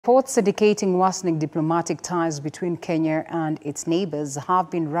Reports indicating worsening diplomatic ties between Kenya and its neighbors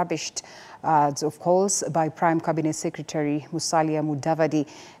have been rubbished, of course, by Prime Cabinet Secretary Musalia Mudavadi.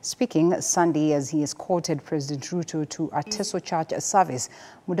 Speaking Sunday as he escorted President Ruto to a Teso church service,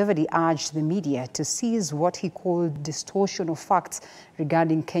 Mudavadi urged the media to cease what he called distortion of facts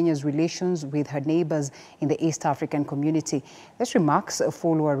regarding Kenya's relations with her neighbors in the East African community. These remarks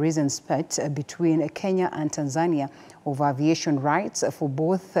follow a recent spat between Kenya and Tanzania over aviation rights for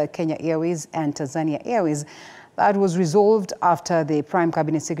both Kenya Airways and Tanzania Airways. That was resolved after the Prime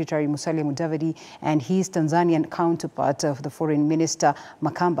Cabinet Secretary Musalia Mudavadi and his Tanzanian counterpart, the Foreign Minister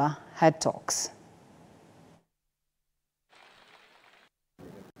BAMBA, had talks.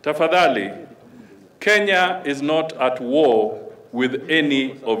 Tafadhali, Kenya is not at war with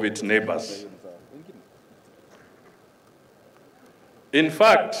any of its neighbors. In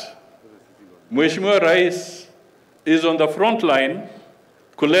fact, Mheshimiwa Rais is on the front line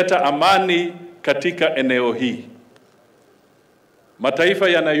kuleta amani katika eneo hii. Mataifa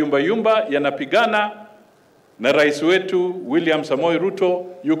yanayumba yanapigana na rais wetu William Samoei Ruto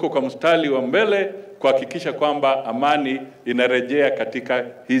yuko kwa mstari wa mbele kuhakikisha kwamba amani inarejea katika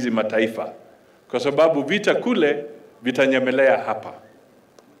hizi mataifa. Kwa sababu vita kule vitanyemelea hapa.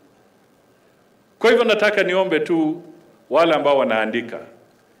 Kwa hivyo nataka niombe tu wale ambao wanaandika.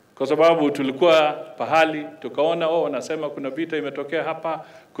 Kwa sababu tulikuwa pahali, tukaona wanasema kuna vita imetokea hapa,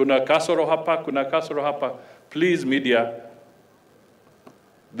 kuna kasoro hapa, kuna kasoro hapa. Please media,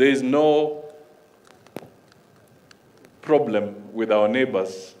 there is no problem with our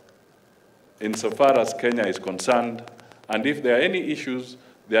neighbors insofar as Kenya is concerned. And if there are any issues,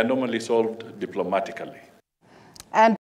 they are normally solved diplomatically.